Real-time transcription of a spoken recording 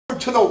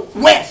to the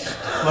west.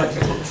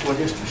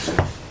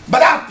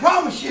 But I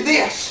promise you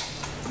this.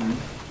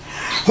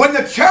 When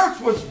the church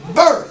was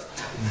birthed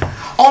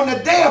on the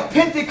day of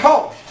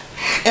Pentecost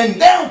in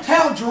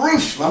downtown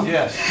Jerusalem,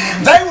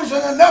 they was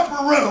in an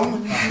upper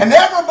room, and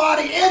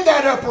everybody in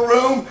that upper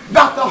room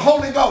got the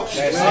Holy Ghost.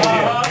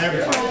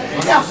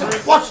 Now,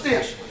 watch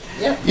this.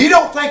 You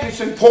don't think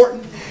it's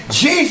important?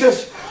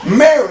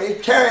 Mary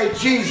carried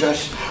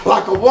Jesus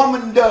like a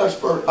woman does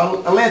for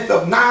a length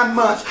of 9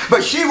 months,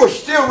 but she was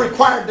still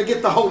required to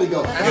get the Holy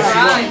Ghost. She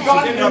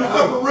got in the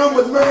upper room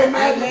with Mary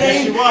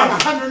Magdalene and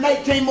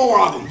 118 more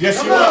of them. Yes,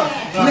 she was.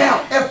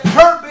 Now, if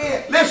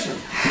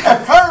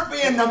her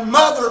being the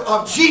mother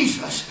of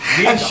Jesus,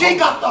 and she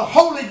got the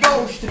Holy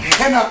Ghost in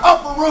the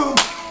upper room,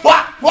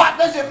 what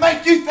does it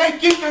make you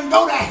think you can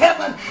go to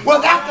heaven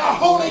without the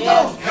Holy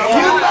Ghost?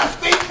 You must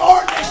be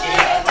born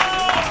again.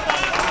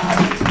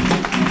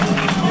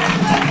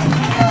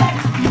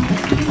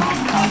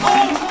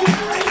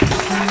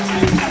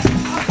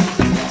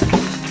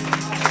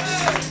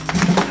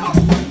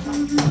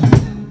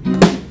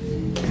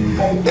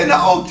 In the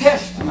Old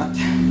Testament,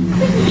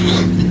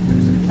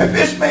 if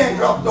this man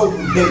dropped over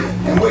dead,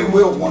 and we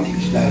will one of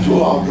these days,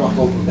 we'll all drop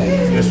over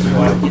dead. Yes, we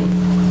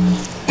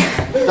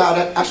will.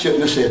 God, I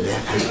shouldn't have said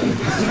that.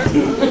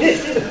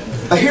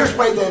 But here's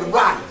where they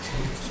write it.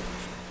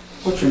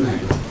 What's your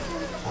name?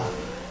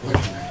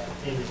 What's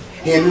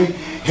your name?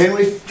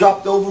 Henry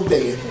dropped over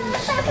dead,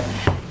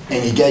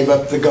 and he gave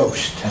up the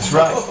ghost. That's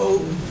right.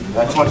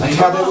 That's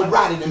how they would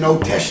write it in the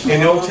Old Testament.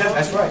 In the Old Testament,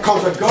 that's right.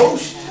 Because a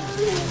ghost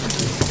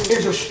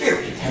is a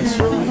spirit. That's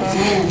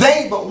right. They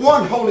ain't but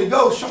one Holy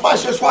Ghost. Somebody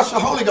says, what's the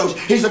Holy Ghost?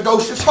 He's a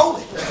ghost that's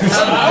holy.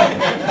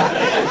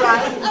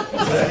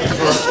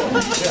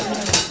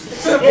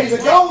 He's a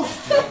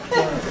ghost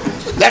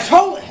that's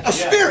holy, a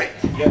spirit.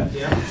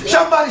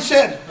 Somebody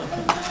said,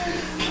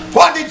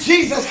 what did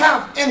Jesus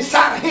have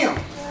inside of him?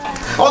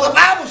 Well, the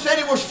Bible said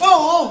he was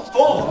full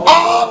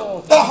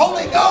of the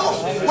Holy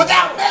Ghost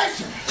without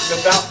measure.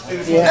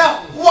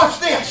 Now, watch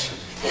this.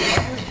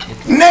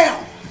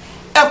 Now,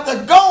 if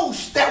the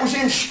ghost that was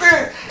in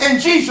spirit in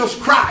Jesus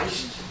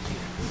Christ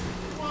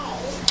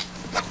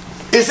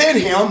is in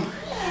him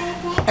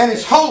and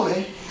it's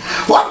holy,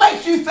 what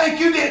makes you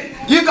think you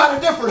got a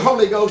different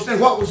Holy Ghost than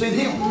what was in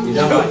him?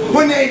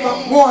 When they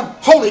got one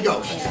Holy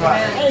Ghost.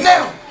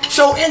 Now,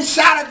 so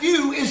inside of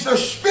you is the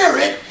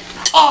Spirit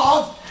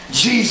of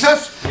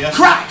Jesus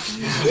Christ.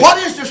 What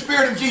is the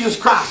Spirit of Jesus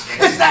Christ?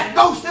 It's that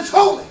ghost that's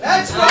holy.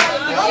 That's right.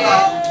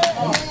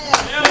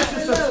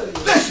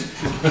 Listen.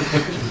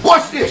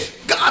 Watch this.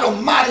 God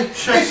Almighty.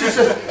 This is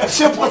as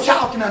simple as a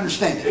child can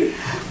understand it.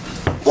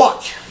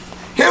 Watch.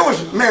 Here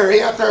was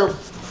Mary out there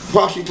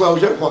washing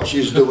clothes. That's what she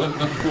was doing.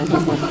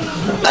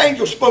 The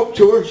angel spoke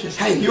to her and says,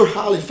 hey, you're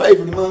highly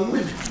favored among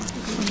women.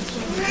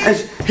 And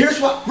here's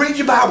what, read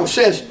your Bible,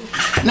 says,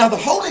 now the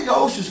Holy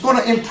Ghost is going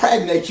to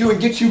impregnate you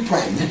and get you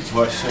pregnant.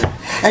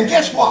 And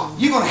guess what?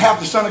 You're going to have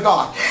the Son of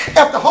God.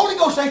 If the Holy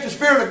Ghost ain't the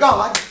Spirit of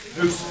God,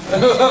 now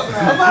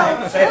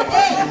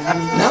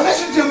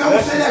listen to me, I'm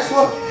going to say that's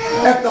what,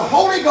 if the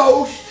Holy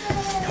Ghost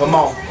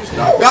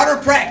got her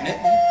pregnant,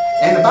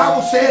 and the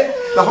Bible said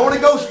the Holy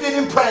Ghost did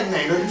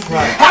impregnate her,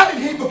 how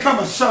did he become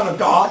a son of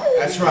God?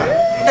 That's right.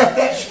 If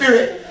that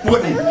Spirit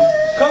wouldn't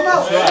come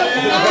out.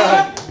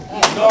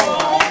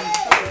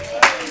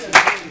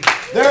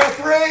 There are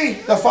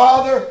three, the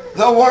Father,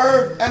 the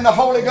Word, and the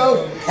Holy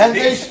Ghost, and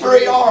these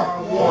three are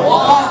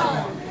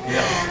one.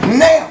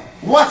 Now,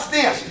 watch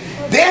this.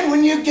 Then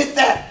when you get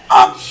that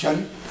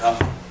unction,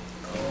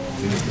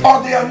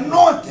 or the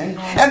anointing,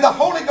 and the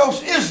Holy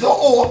Ghost is the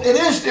oil, it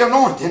is the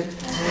anointing,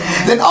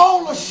 then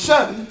all of a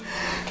sudden,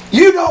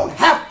 you don't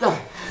have to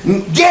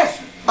guess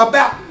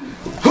about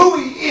who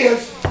he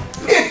is.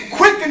 It's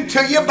quickened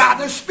to you by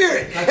the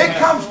Spirit. It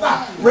comes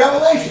by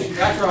revelation.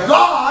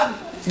 God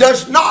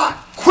does not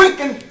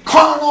quicken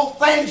carnal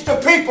things to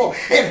people.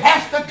 It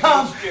has to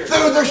come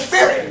through the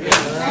Spirit.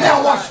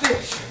 Now watch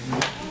this.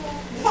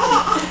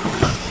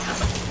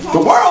 The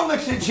world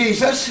looks at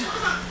Jesus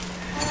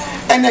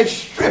and they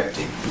stripped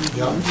him.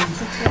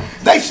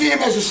 They see him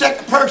as a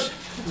second person.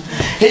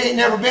 He ain't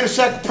never been a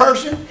second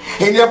person.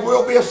 He never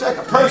will be a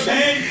second person.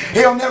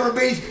 He'll never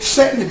be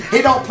sitting.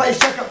 He don't play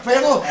second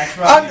fiddle.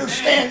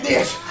 Understand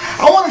this.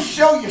 I want to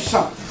show you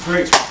something.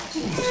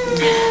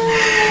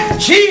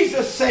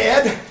 Jesus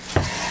said,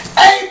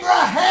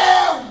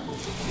 Abraham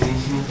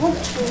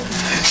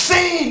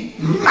seen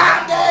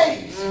my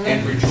days.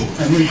 And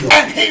rejoiced.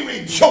 And he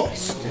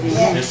rejoiced.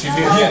 Yes, he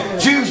did.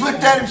 Jews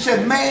looked at him and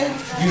said, man,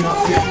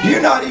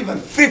 you're not even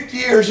 50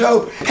 years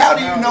old. How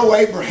do you know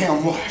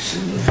Abraham was?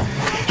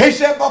 He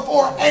said,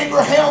 before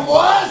Abraham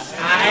was,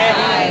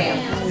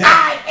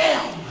 I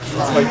am.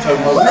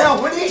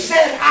 Now, when he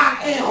said, I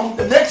am,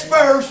 the next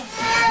verse,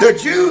 the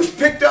Jews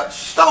picked up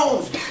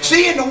stones.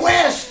 See, in the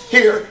West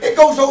here, it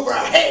goes over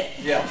our head.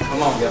 Yeah,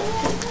 come on, yeah.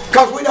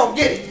 Because we don't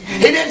get it.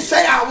 He didn't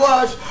say I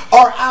was,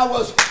 or I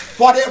was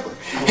whatever.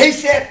 He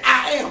said,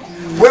 I am.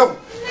 Well,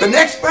 the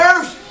next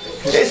verse,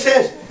 it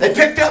says, they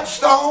picked up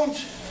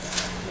stones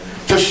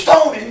to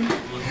stone him,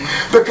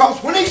 because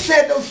when he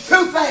said those two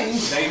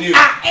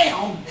I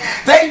am.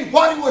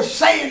 What he was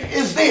saying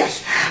is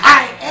this: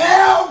 I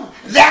am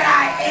that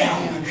I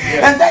am.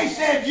 And they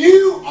said,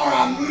 you are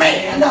a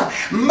man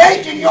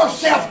making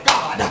yourself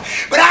God.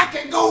 But I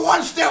can go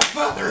one step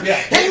further.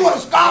 He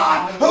was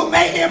God who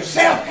made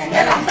himself in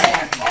a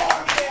man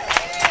form.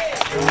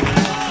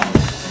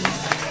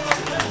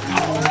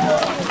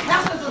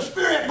 How does the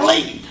Spirit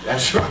bleed?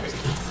 That's right.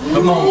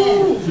 Come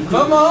on.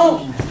 Come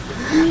on.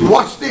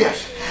 Watch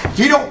this. If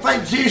you don't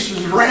think Jesus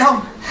is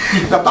around,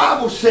 the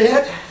Bible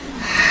said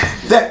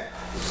that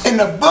in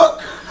the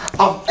book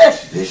of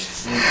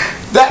Exodus,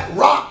 that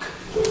rock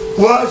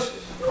was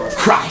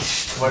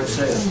Christ. What it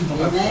says.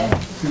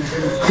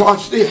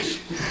 Watch this.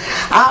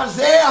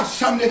 Isaiah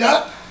summed it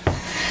up.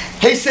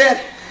 He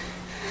said,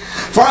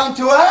 for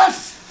unto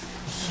us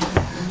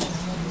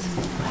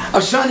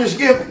a son is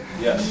given.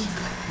 Yes.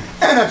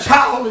 And a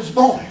child is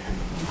born.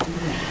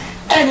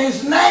 And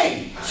his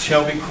name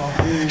Shall be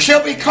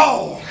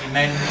called.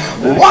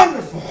 Emmanuel.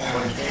 Wonderful.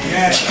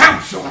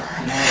 Counselor.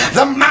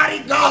 The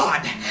mighty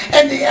God.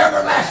 And the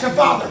everlasting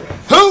Father.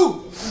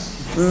 Who?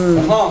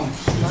 Come on.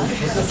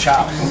 The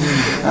child.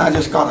 I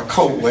just got a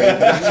cold wave, but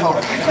that's all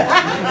right.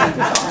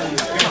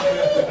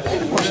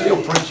 We're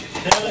still preaching.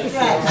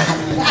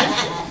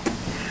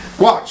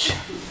 Watch.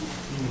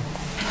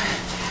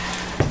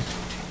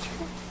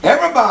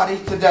 Everybody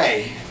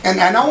today, and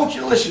I want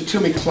you to listen to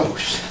me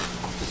close.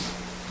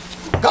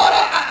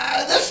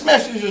 God, this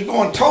message is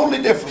going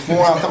totally different from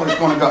where I thought it was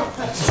going to go.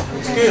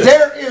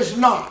 There is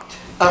not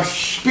a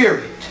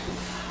spirit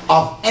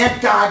of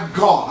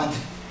anti-God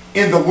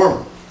in the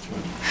world.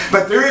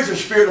 But there is a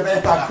spirit of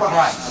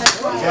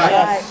anti-Christ.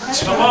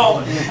 Come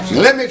on.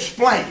 Let me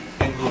explain.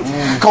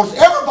 Because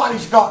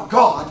everybody's got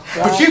God,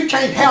 but you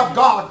can't have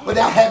God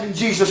without having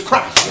Jesus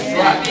Christ.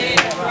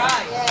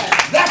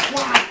 That's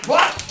why,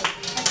 what?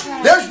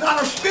 There's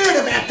not a spirit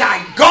of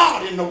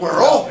anti-God in the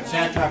world. It's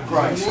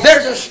anti-Christ.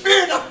 There's a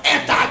spirit of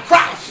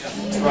anti-Christ.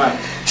 Right.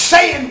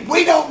 Saying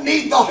we don't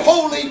need the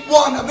Holy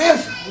One of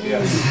Israel.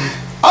 Yes.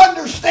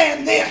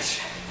 Understand this.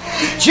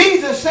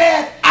 Jesus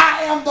said,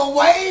 I am the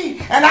way,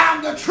 and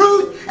I'm the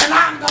truth, and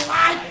I'm the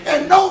life,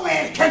 and no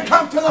man can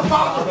come to the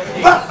Father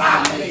but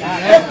by me.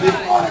 If you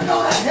want to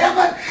go to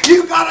heaven,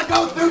 you got to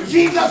go through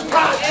Jesus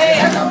Christ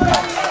and the blood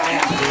of the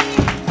Lamb.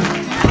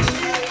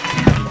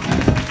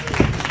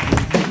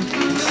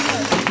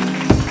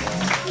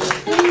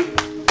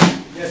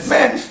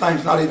 Man, this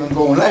thing's not even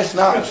going. Last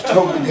night was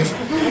totally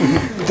different.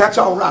 But that's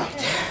all right.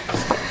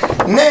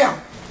 Now,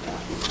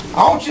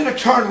 I want you to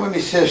turn with me,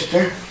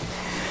 sister.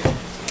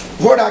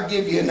 What did I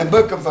give you in the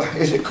book of,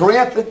 is it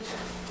Corinthians?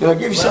 Did I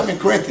give you something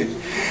in Corinthians?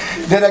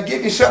 Did I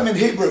give you something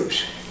in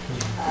Hebrews?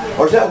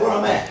 Or is that where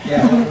I'm at?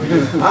 Yeah.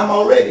 I'm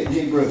already in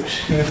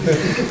Hebrews.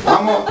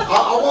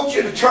 I want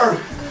you to turn.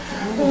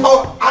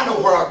 Oh, I know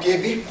where I'll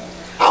give you.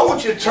 I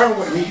want you to turn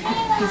with me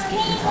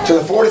to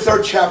the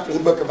 43rd chapter of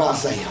the book of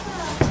Isaiah.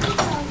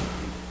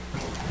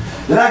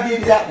 Did I give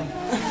you that one?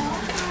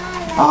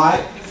 All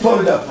right, pull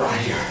it up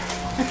right here.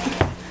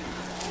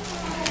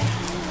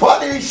 What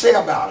did he say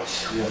about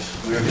us?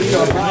 Yes.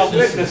 You're my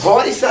witness.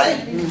 What did he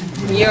say?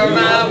 You're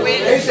my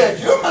witness. He said,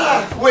 you're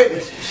my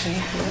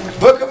witnesses.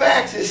 Book of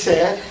Acts, it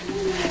said,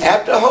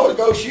 after the Holy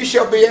Ghost, you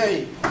shall be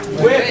a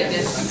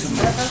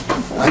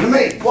Witness. Unto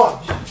me,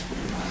 watch.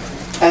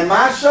 And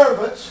my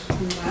servants,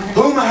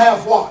 whom I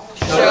have what?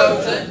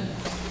 Chosen.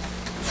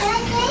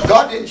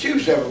 God didn't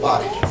choose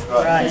everybody.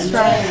 Right.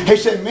 He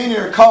said, many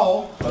are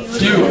called.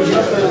 Few.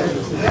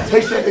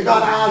 He said, they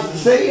got eyes to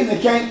see and they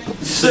can't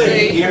See.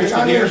 They Ears to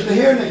got hear. ears to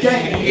hear and they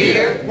can't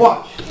Hear.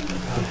 Watch.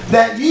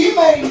 That ye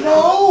may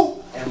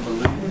know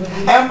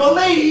and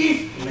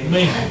believe.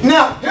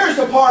 Now, here's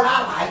the part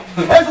I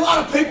like. There's a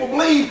lot of people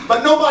believe,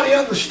 but nobody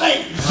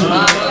understands.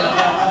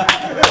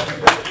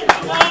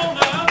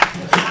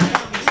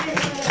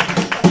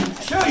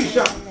 Show you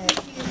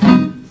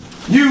something.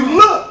 You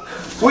look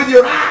with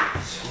your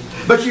eyes,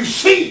 but you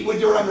see with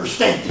your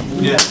understanding.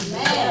 Yes.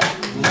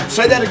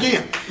 Say that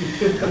again.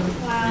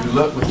 You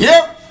look with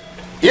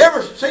You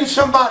ever see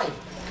somebody,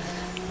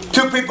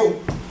 two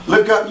people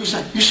look up and you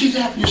say, you see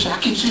that? You say, I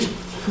can't see it.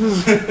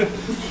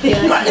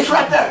 It's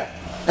right there.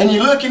 And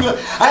you look and look.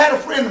 I had a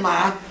friend of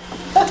mine,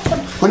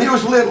 when he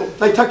was little,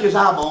 they took his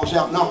eyeballs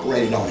out and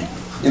operated on him.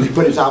 And they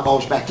put his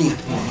eyeballs back in.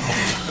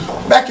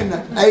 Back in the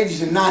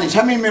 80s and 90s,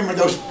 how many remember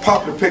those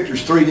popular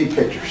pictures, 3D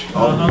pictures?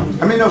 How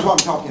many knows what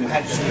I'm talking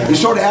about? You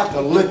sort of have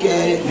to look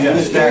at it and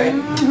look at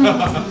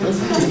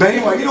it. But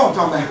anyway, you know what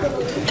I'm talking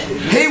about.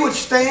 He would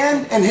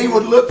stand and he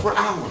would look for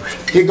hours.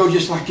 He'd go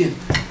just like this.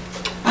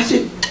 I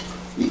said,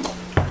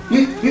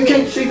 you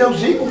can't see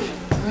those eagles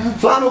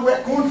flying over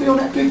that cornfield,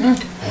 that picture?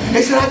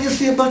 He said, I just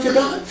see a bunch of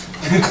dots.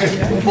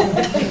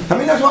 I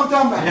mean, that's what I'm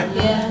talking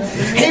about.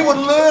 He would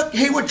look,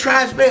 he would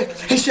try his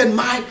best. He said,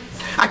 Mike,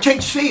 I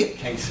can't see it.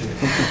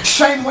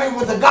 Same way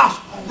with the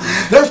gospel.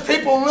 There's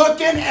people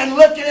looking and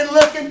looking and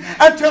looking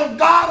until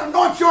God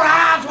anoints your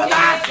eyes with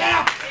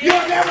thyself.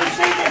 You'll never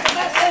see this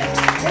message.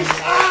 It's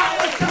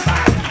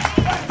somebody.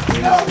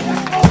 You know,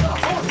 just know the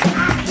whole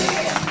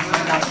idea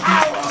and the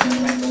power of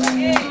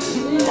it.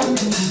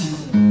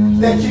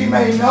 that ye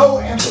may know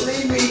and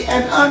believe me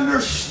and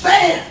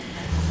understand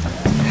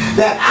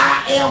that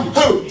I am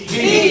who?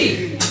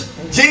 He.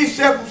 Jesus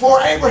said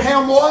before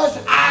Abraham was,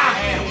 I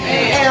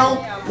am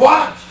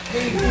what?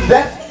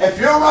 That if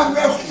you're on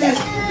references,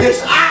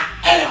 this I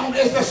am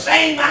is the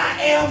same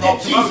I am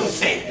that Jesus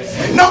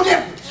said. No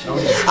difference.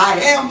 I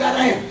am that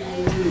I am.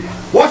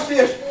 Watch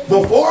this.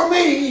 Before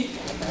me,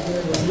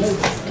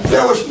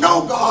 there was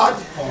no God.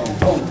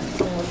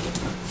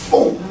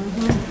 Boom.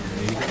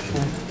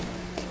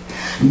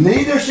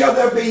 Neither shall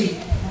there be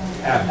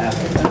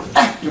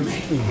after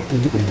me.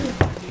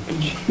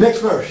 Next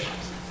verse.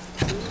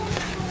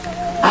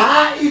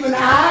 I, even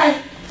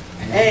I,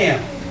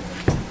 Am.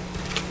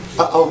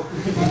 uh-oh.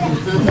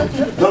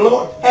 The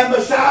Lord, and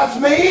besides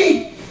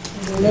me,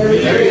 there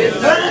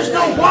is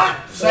no what?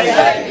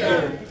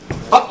 Savior.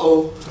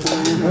 Uh-oh.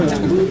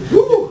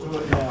 Woo.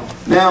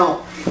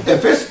 Now,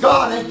 if it's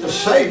God ain't the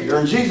Savior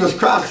and Jesus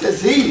Christ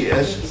says He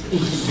is,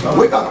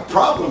 we got a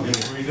problem here.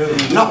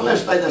 Not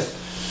unless they just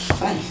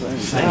say.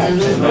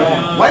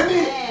 Wait a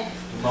minute.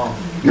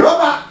 You're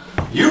about,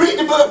 you read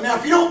the book. Now,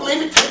 if you don't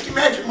believe it, take your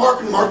magic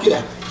marker and mark it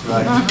out.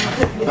 Right.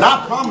 But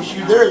I promise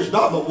you, there is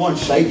not but one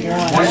Savior.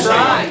 That's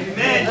right.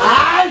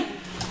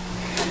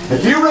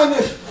 If you run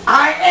this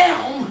I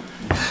am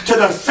to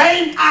the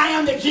same I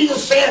am that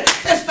Jesus said,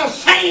 it's the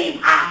same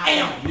I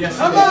am. Yes,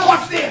 Come on,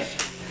 watch this.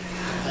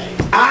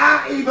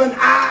 I, even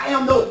I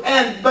am the,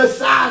 and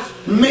besides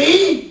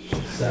me,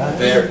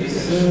 There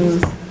is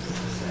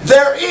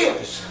there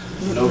is.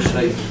 no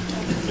Savior.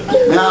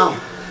 Now,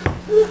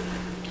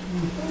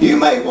 you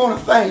may want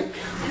to think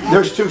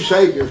there's two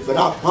Saviors, but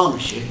I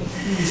promise you,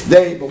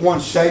 there ain't but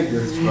one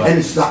Savior, and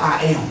it's the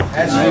I am.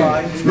 That's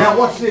right. Now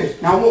watch this.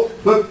 Now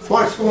look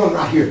what's going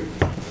right here.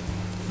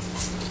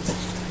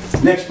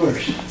 Next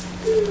verse.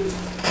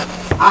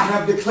 I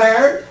have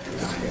declared,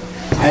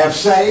 I have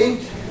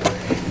saved,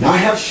 and I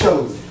have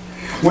showed,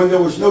 when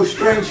there was no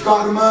strange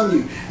God among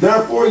you.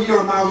 Therefore you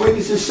are my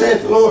witnesses,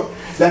 saith the Lord,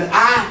 that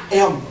I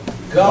am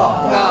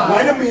God.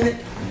 Wait a minute.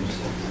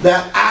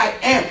 That I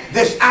am.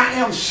 This I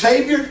am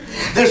Savior,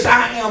 this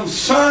I am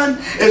Son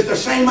is the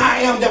same I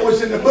am that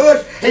was in the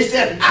bush. He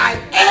said, I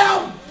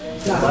am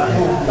God.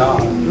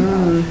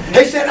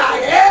 He said, I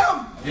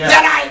am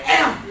that I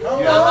am.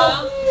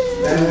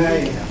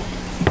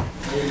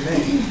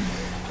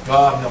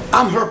 God help.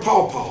 I'm her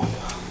pawpaw.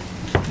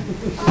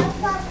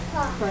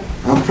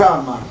 I'm proud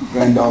of my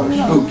granddaughter's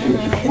school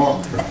teacher,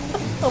 smart.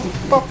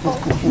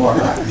 Smart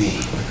like me.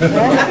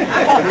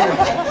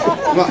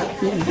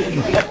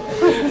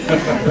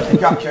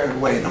 Got carried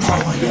away in the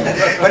morning.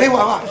 But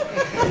anyway,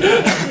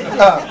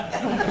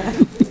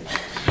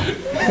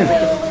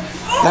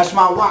 that's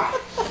my wife.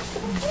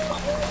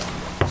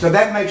 So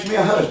that makes me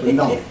a husband,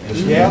 don't it?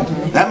 Yeah.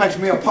 That makes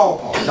me a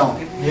pawpaw,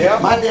 don't it? Yeah.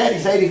 My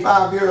daddy's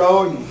 85 years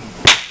old, and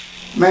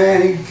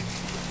man,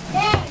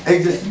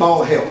 he's just a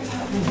ball of health.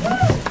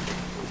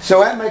 So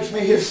that makes me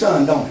his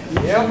son, don't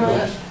it?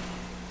 Yeah.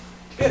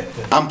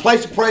 I'm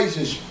place of praise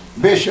as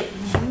bishop,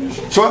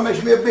 so that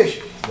makes me a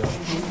bishop.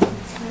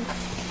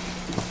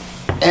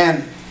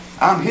 And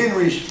I'm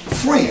Henry's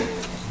friend.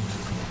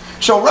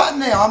 So right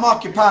now I'm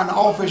occupying the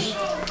office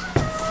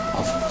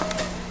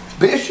of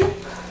bishop,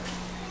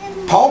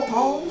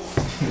 pawpaw,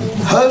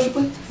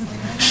 husband,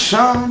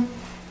 son,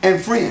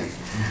 and friend.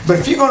 But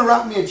if you're going to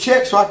write me a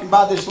check so I can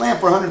buy this land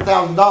for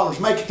 $100,000,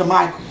 make it to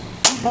Michael.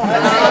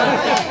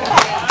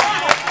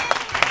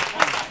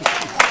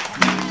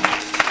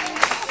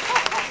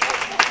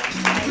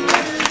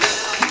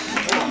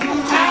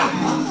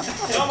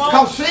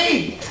 Because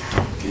see,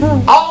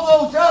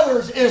 all those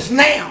others is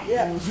now.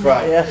 That's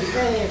right.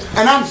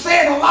 And I'm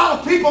saying a lot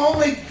of people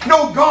only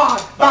know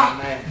God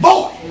by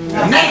boy,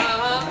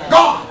 now,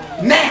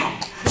 God, now,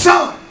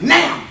 son,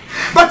 now.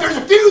 But there's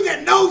a few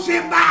that knows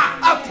Him by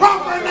a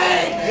proper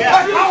name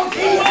because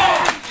He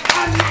has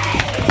a name.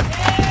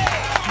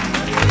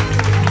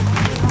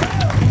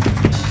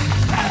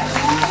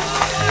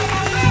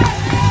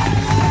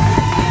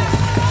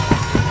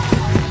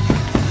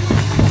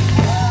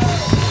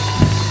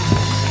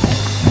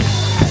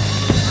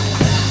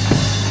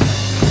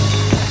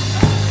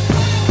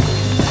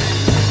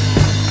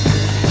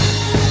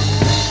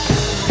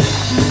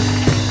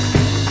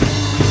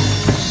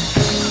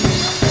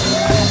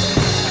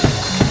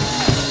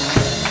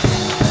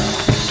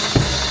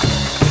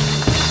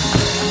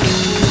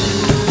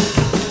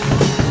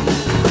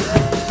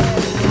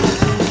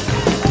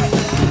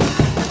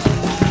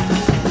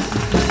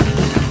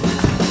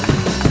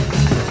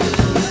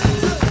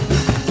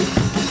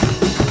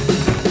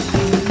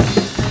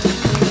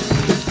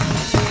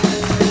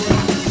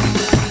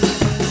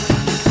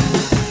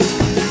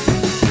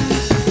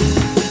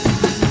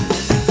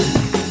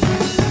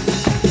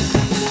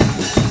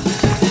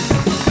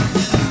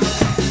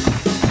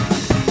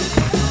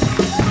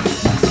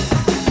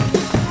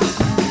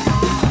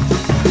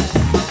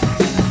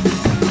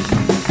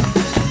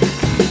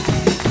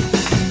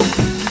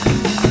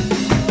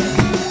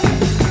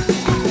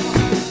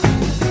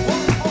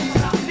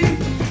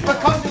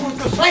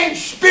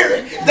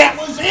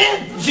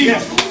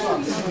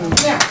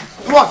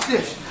 watch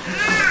this.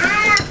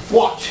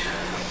 Watch.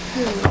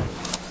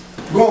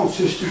 Go on,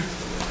 sister.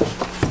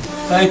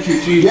 Thank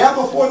you, Jesus. Yeah,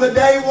 before the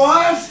day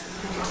was,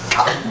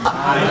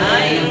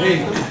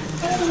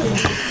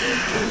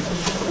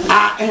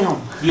 I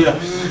am.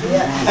 Yes.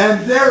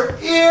 And there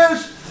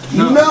is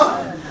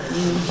none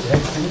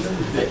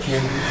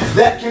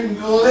that can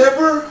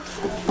deliver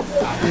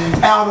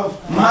out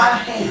of my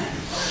hand.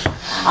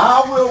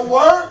 I will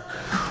work.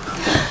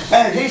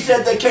 And he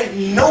said they can't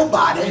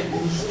nobody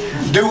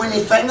do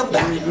anything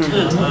about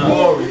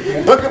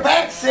it. Book of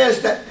Acts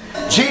says that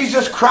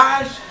Jesus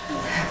Christ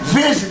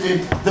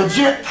visited the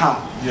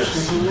Gentiles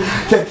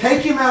to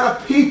take him out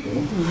of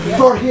people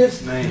for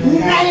his name.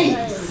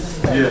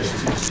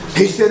 Yes.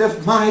 He said,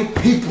 if my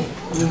people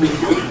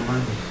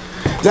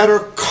that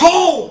are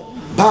called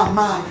by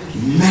my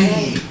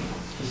name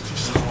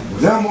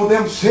humble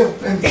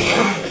themselves and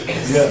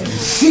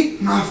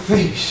seek my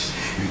face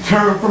and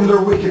turn from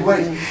their wicked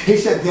ways, he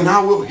said, then I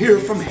will hear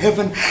from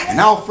heaven and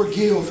I'll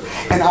forgive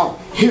and I'll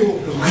heal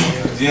the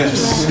land.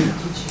 Yes.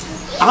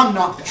 I'm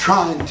not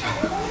trying to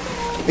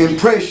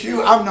impress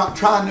you. I'm not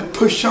trying to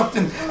push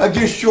something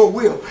against your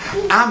will.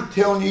 I'm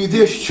telling you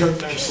this,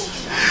 church.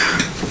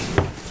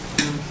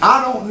 I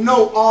don't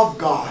know of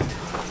God.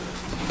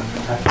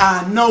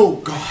 I know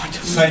God.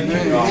 Thank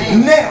you, God.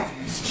 Now,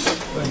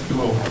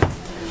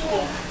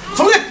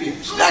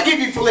 Philippians. I'll give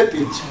you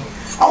Philippians.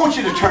 I want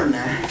you to turn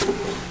there.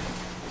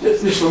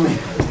 This for me.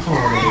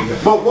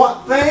 But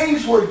what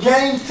things were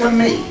gained to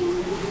me.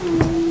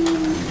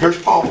 Here's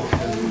Paul.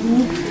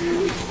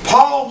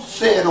 Paul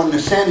said on the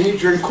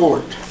Sanhedrin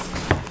court,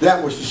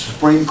 that was the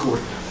Supreme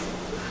Court.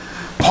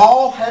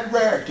 Paul had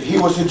rarity. He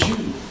was a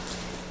Jew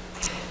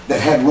that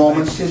had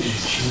Roman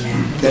citizenship.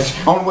 That's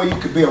the only way you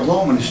could be a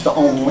Roman is to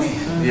own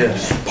land.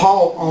 Yes.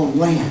 Paul owned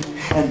land.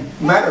 And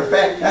matter of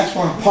fact, that's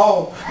when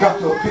Paul got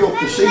to appeal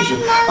to Caesar.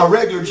 A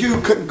regular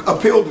Jew couldn't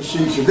appeal to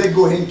Caesar. They'd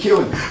go ahead and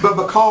kill him. But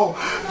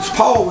because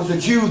Paul was a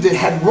Jew that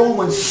had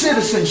Roman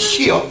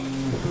citizenship,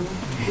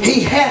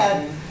 he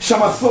had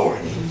some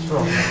authority.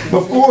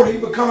 Before he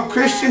became a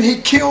Christian, he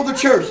killed the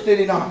church, did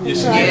he not?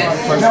 Yes.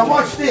 Now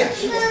watch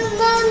this.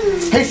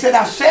 He said,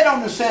 I sat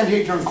on the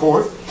Sanhedrin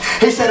court.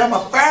 He said, I'm a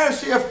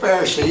Pharisee of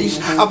Pharisees.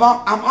 I'm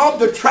of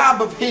the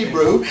tribe of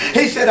Hebrew.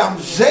 He said, I'm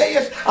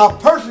zealous. I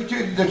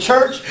persecuted the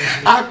church.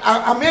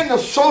 I'm in the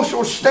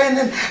social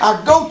standing. I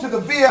go to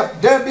the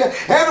VFW.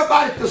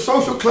 Everybody at the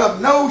social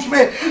club knows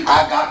me.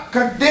 I got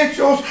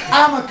credentials.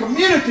 I'm a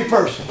community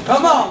person.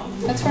 Come on.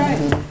 That's right.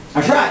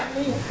 That's right.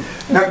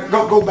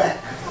 Now go back.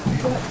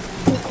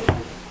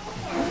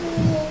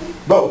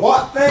 But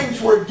what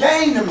things were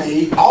gained to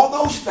me, all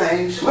those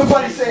things, look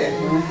what he said.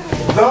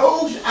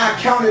 Those I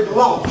counted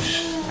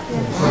loss.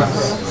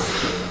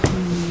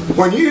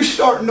 When you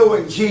start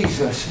knowing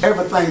Jesus,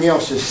 everything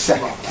else is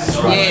second.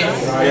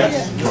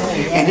 Yes.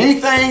 And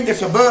anything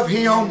that's above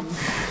him,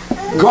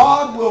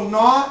 God will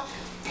not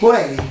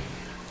play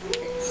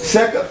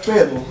second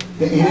fiddle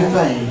to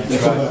anything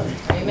that's above him.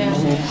 Amen.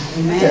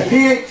 If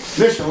he ain't,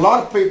 listen, a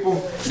lot of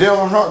people, Dale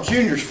Earnhardt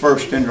Jr.'s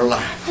first in their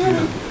life.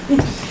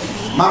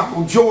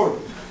 Michael Jordan,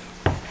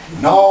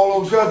 and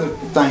all those other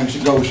things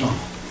that goes on.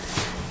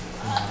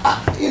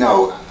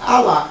 I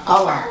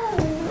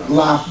like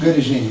life good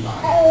as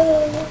anybody.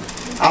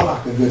 I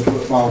like a good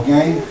football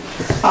game.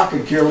 I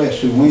could care less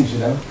who wins it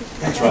though.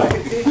 That's right.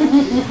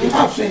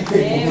 I've seen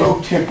people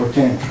throw temper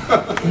tantrums.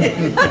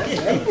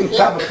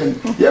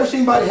 You ever seen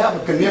anybody have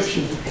a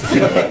conniption?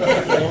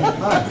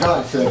 My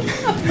God, said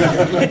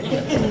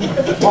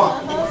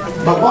what?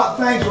 But what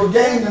things were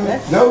gained in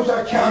it, those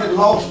I counted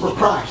lost for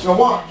Christ. Now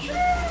watch.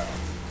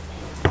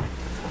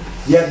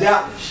 Yeah,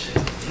 doubtless.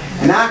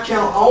 And I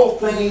count all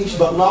things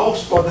but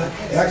lost for the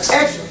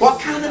excellent. What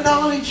kind of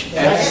knowledge?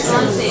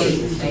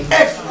 Excellency.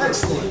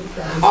 Excellent.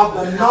 Of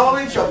the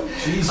knowledge of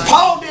Jesus.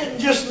 Paul didn't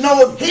just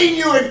know him, he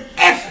knew him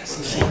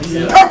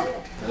excellency.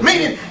 Perfect.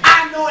 Meaning,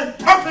 I know him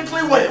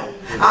perfectly well.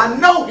 I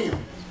know him.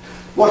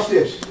 Watch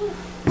this.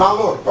 My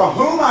Lord, for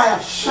whom I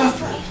have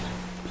suffered.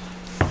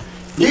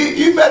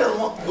 You better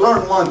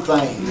learn one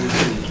thing.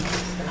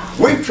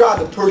 We've tried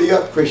to pretty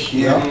up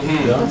Christianity.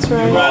 That's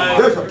right.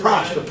 There's a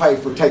price to pay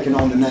for taking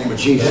on the name of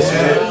Jesus.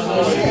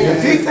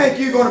 If you think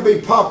you're going to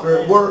be popular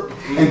at work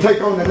and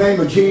take on the name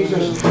of Jesus,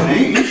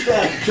 you stay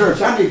at the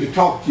church. I need to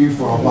talk to you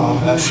for a while.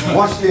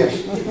 Watch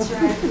this.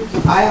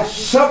 I have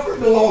suffered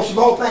the loss of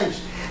all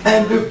things,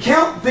 and do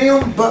count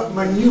them but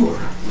manure.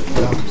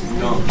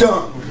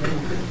 Dung.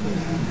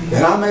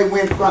 That I may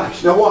win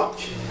Christ. Now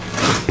watch.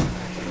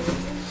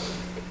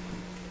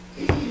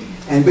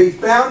 And be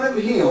found of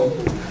him.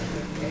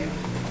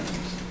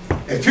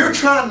 If you're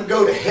trying to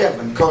go to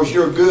heaven because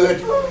you're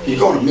good, you're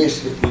going to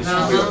miss it.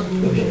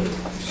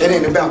 It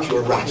ain't about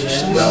your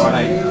righteousness.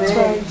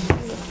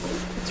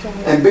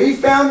 And be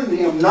found in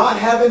him, not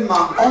having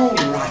my own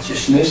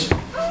righteousness,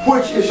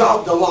 which is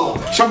of the law.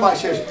 Somebody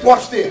says,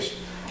 watch this.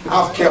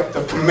 I've kept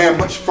the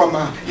commandments from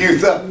my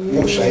youth up.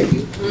 Won't save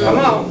you. Come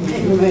on.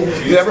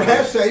 Never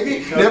has saved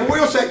you. Never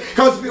will save you.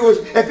 Because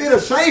if it had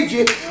saved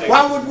you,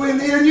 why would we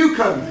need a new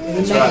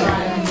covenant? That's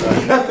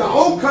right. If the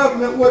old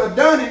covenant would have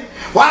done it,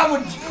 why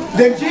would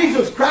then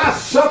Jesus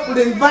Christ suffered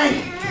in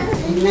vain?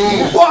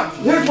 Watch.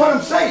 Here's what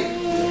I'm saying.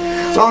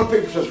 A lot of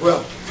people says,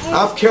 well,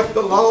 I've kept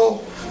the law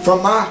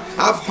from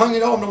I've hung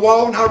it on the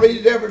wall and I read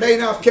it every day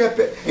and I've kept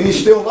it, and he's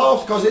still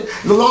lost because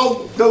the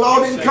law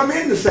didn't come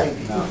in to save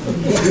him.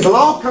 The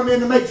law come in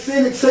to make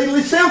sin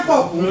exceedingly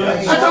sinful.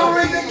 That's the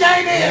only reason it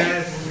came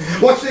in.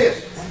 What's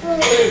this?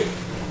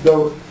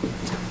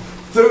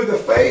 Through the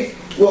faith.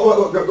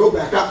 Well, go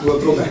back up. Well,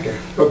 go back there.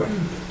 Go back.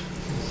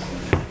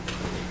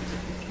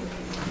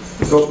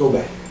 Go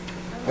back.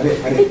 I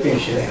didn't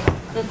finish it out.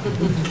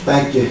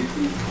 Thank you.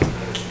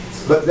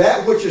 But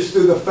that which is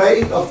through the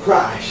faith of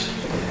Christ,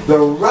 the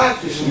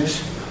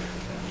righteousness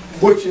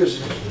which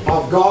is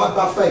of God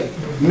by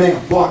faith. Now,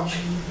 watch.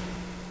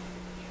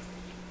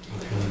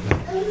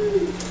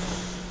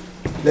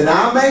 That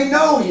I may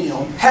know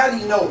Him. How do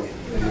you know Him?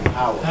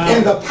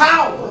 In the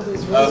power Of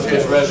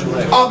His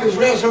resurrection. Of His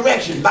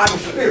resurrection by the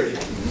Spirit.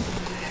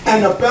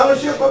 And the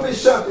fellowship of His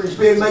sufferings,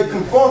 being made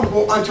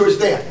conformable unto His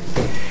death.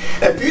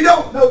 If you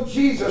don't know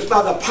Jesus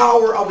by the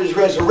power of His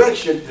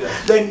resurrection,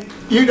 then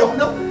you don't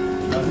know Him.